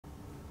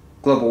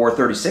Global War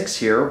 36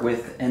 here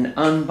with an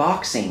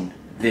unboxing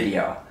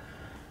video.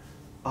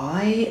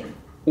 I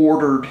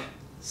ordered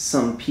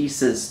some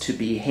pieces to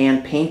be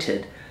hand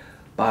painted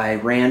by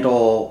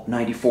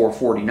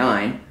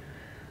Randall9449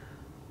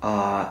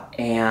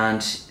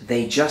 and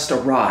they just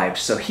arrived.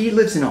 So he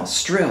lives in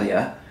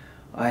Australia.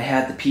 I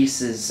had the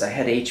pieces, I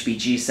had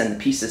HBG send the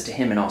pieces to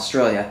him in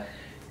Australia,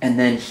 and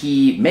then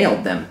he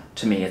mailed them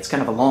to me. It's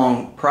kind of a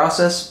long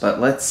process, but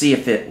let's see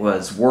if it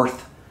was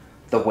worth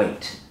the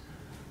wait.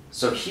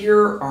 So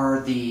here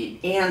are the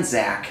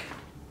Anzac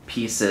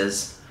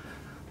pieces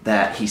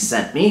that he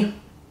sent me.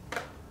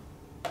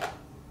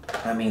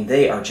 I mean,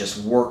 they are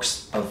just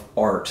works of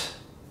art.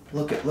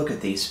 Look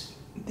at these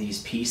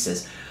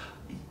pieces.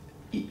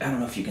 I don't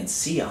know if you can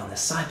see on the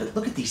side, but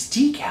look at these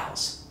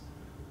decals.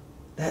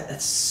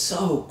 That's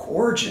so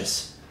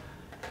gorgeous.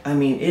 I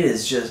mean, it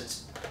is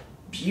just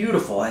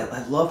beautiful.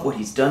 I love what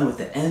he's done with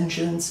the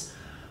engines.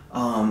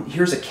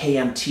 Here's a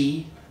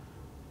KMT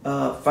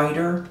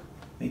fighter.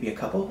 Maybe a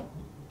couple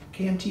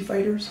KMT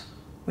fighters.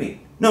 Wait,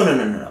 no.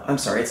 I'm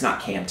sorry, it's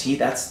not KMT.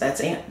 That's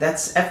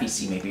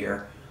FEC maybe,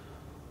 or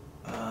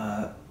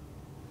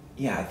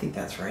yeah, I think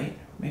that's right.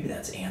 Maybe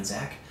that's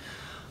Anzac.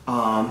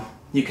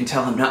 You can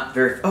tell I'm not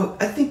very. Oh,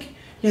 I think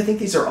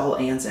these are all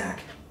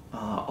Anzac.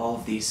 All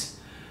of these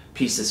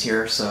pieces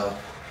here. So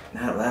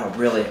that'll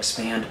really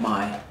expand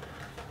my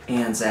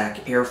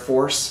Anzac Air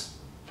Force.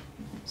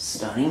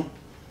 Stunning.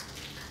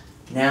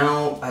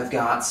 Now I've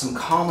got some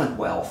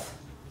Commonwealth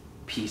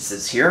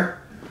pieces here.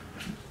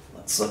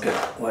 Let's look at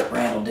what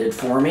Randall did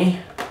for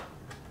me.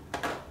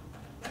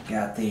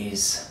 Got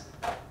these,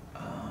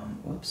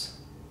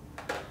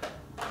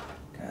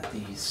 got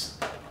these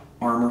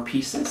armor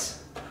pieces.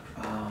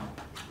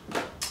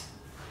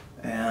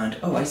 And,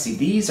 oh, I see,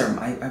 these are,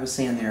 I was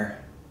saying are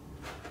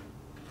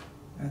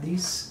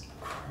these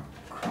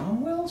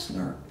Cromwells?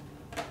 Or,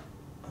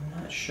 I'm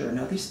not sure.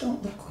 No, these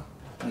don't look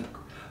like,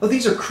 oh,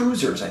 these are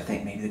cruisers, I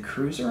think, maybe the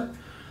cruiser.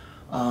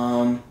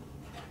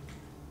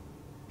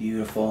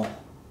 Beautiful.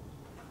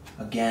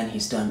 Again,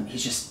 he's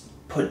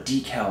just put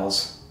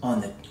decals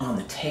on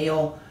the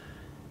tail,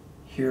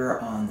 here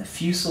on the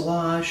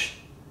fuselage.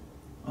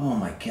 Oh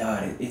my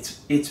God,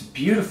 it's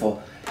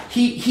beautiful.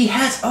 He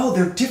has, oh,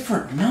 they're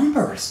different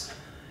numbers.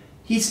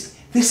 This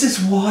is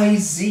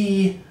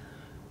YZ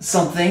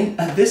something.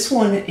 This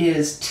one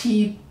is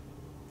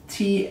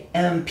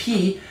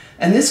TMP,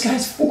 and this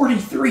guy's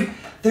 43.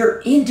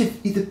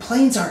 The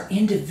planes are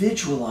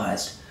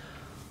individualized.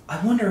 I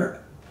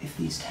wonder if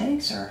these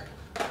tanks are,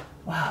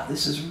 wow,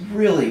 this is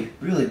really,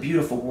 really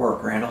beautiful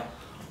work, Randall.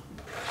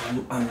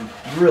 I'm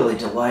really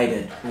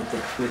delighted with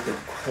the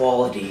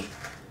quality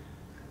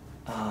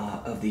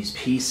of these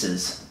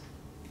pieces.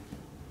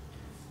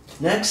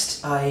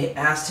 Next, I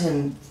asked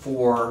him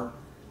for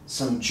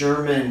some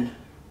German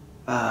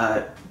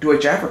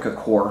Deutsche Afrika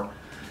Korps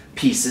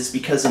pieces,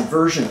 because in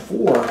version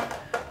 4,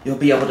 you'll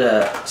be able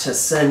to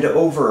send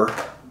over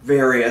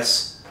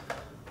various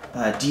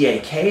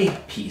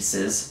DAK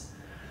pieces.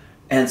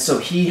 And so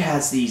he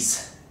has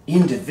these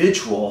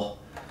individual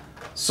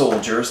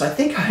soldiers. I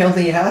think I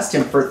only asked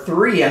him for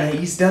 3, and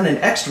he's done an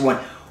extra one.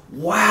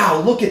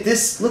 Wow, look at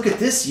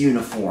this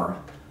uniform.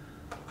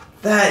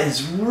 That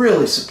is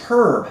really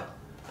superb.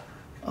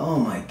 Oh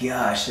my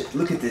gosh,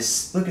 look at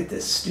this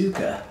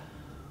Stuka.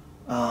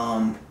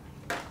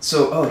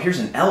 So, oh, here's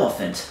an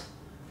elephant.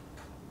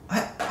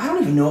 I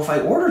don't even know if I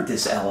ordered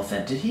this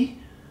elephant. Did he?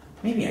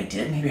 Maybe I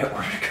did. Maybe I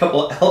ordered a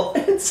couple of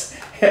elephants.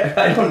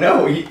 I don't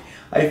know.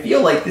 I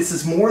feel like this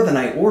is more than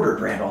I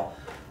ordered, Randall.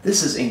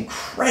 This is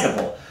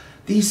incredible.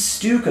 These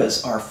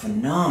Stukas are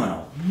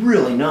phenomenal.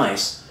 Really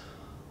nice.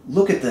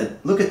 Look at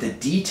the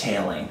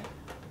detailing.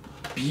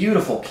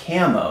 Beautiful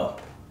camo.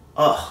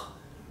 Ugh.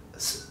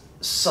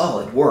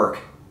 Solid work.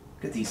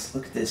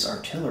 Look at this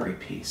artillery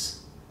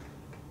piece.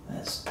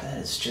 That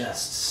is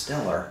just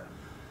stellar.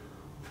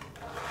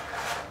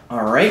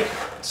 All right.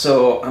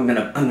 So I'm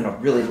gonna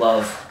really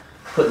love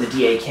putting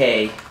the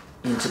DAK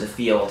into the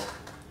field.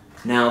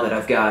 Now that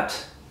I've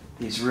got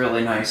these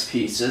really nice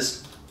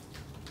pieces.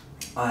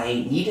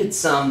 I needed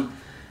some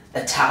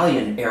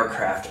Italian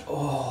aircraft.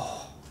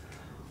 Oh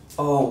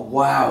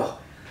wow.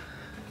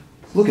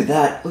 Look at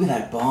that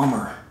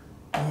bomber.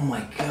 Oh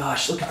my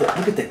gosh, look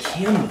at the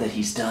camo that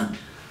he's done.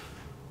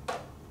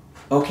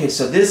 Okay,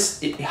 so this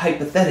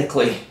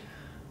hypothetically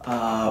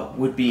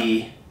would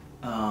be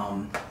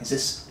is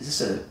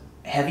this a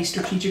heavy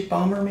strategic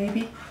bomber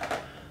maybe?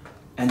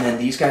 And then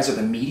these guys are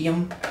the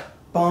medium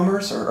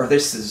bombers, or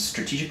this is a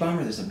strategic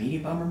bomber, there's a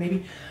medium bomber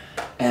maybe.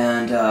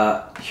 And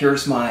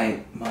here's my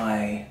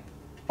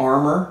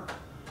armor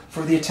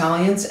for the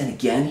Italians, and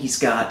again he's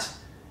got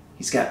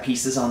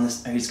pieces on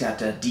this, he's got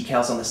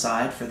decals on the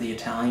side for the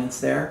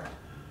Italians there.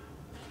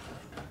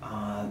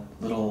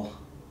 Little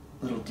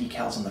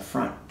decals on the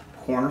front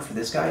corner for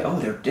this guy. Oh,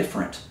 they're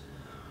different.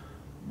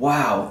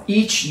 Wow,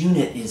 each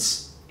unit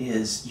is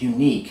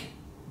unique.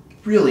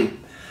 Really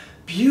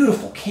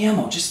beautiful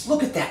camo. Just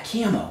look at that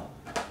camo.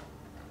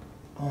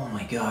 Oh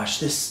my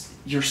gosh,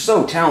 you're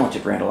so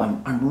talented, Randall.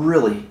 I'm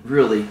really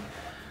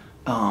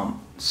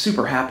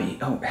super happy.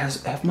 Oh,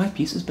 have my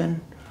pieces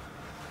been?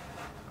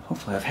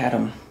 Hopefully I've had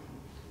them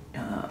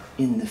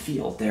in the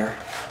field there.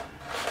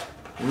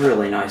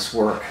 Really nice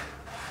work.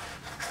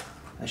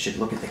 I should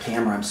look at the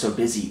camera. I'm so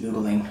busy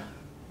oogling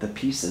the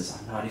pieces.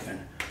 I'm not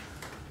even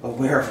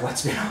aware of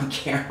what's been on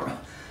camera.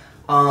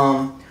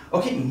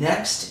 Okay,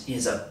 next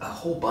is a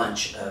whole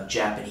bunch of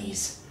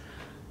Japanese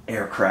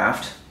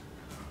aircraft.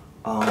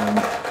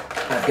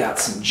 I've got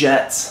some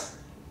jets.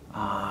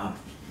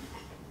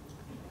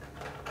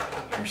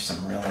 Here's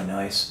some really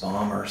nice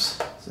bombers.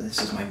 So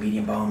this is my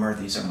medium bomber.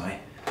 These are my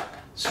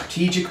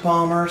strategic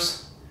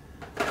bombers.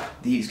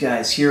 These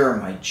guys here are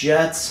my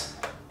jets.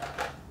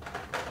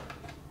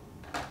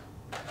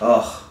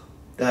 Oh,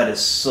 that is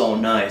so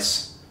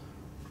nice.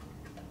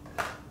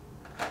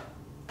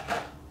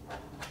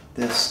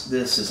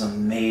 This is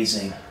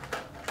amazing.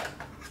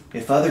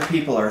 If other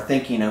people are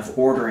thinking of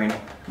ordering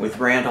with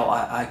Randall,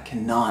 I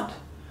cannot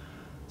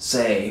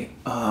say,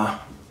 I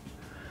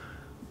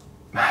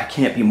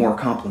can't be more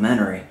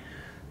complimentary.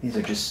 These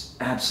are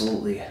just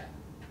absolutely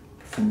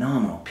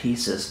phenomenal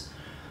pieces.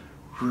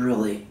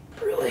 Really,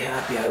 really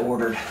happy I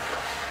ordered.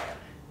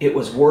 It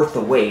was worth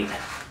the wait,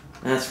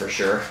 that's for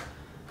sure.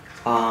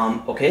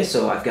 Okay,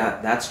 so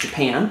that's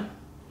Japan.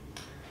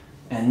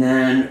 And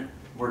then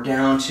we're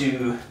down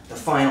to the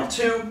final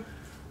two.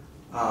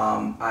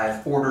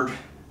 I've ordered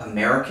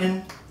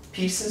American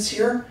pieces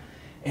here,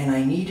 and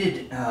I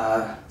needed,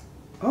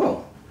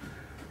 oh,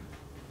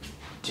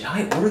 did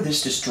I order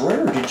this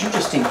destroyer, or did you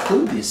just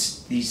include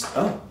these,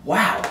 oh,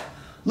 wow.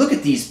 Look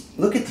at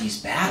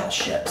these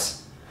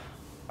battleships.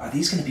 Are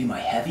these gonna be my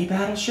heavy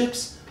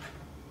battleships?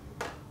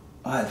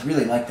 Oh, I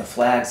really like the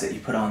flags that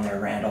you put on there,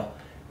 Randall.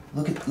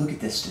 Look at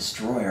this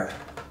destroyer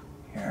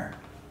here.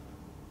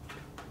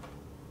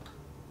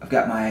 I've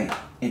got my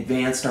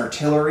advanced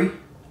artillery.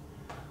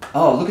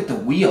 Oh, look at the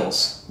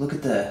wheels. Look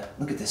at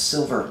the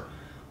silver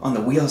on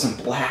the wheels and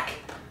black.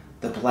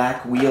 The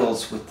black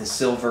wheels with the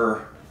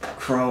silver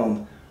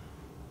chrome.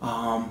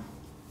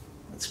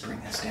 Let's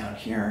bring this down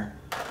here.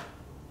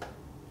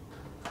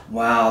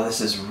 Wow, this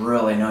is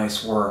really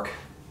nice work.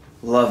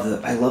 I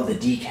love the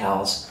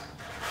decals.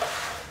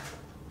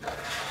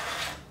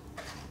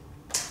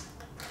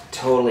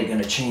 Totally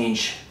gonna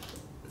change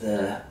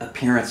the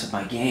appearance of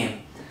my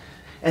game.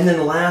 And then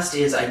the last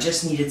is I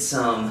just needed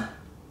some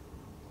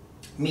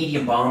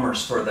medium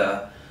bombers for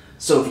the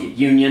Soviet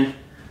Union,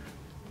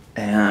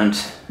 and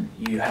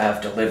you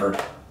have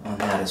delivered on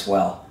that as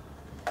well.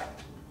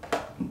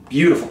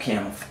 Beautiful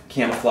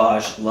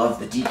camouflage. Love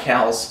the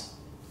decals.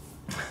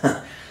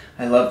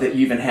 I love that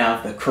you even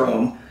have the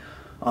chrome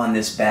on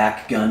this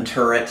back gun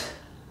turret.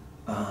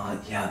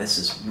 Yeah, this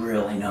is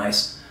really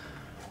nice.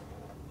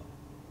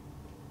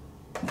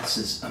 This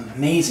is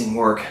amazing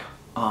work.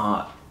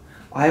 I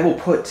will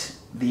put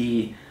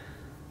the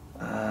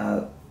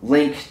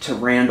link to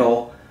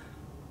Randall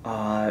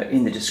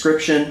in the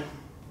description.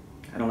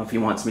 I don't know if he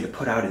wants me to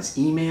put out his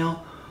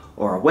email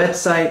or a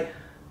website.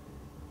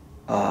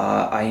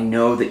 I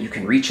know that you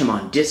can reach him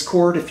on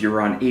Discord if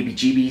you're on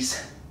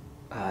ABGB's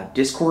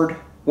Discord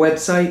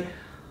website,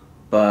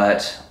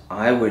 but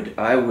I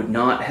would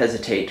not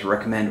hesitate to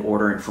recommend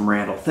ordering from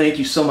Randall. Thank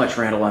you so much,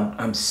 Randall.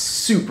 I'm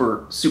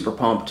super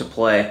pumped to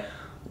play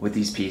with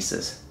these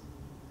pieces.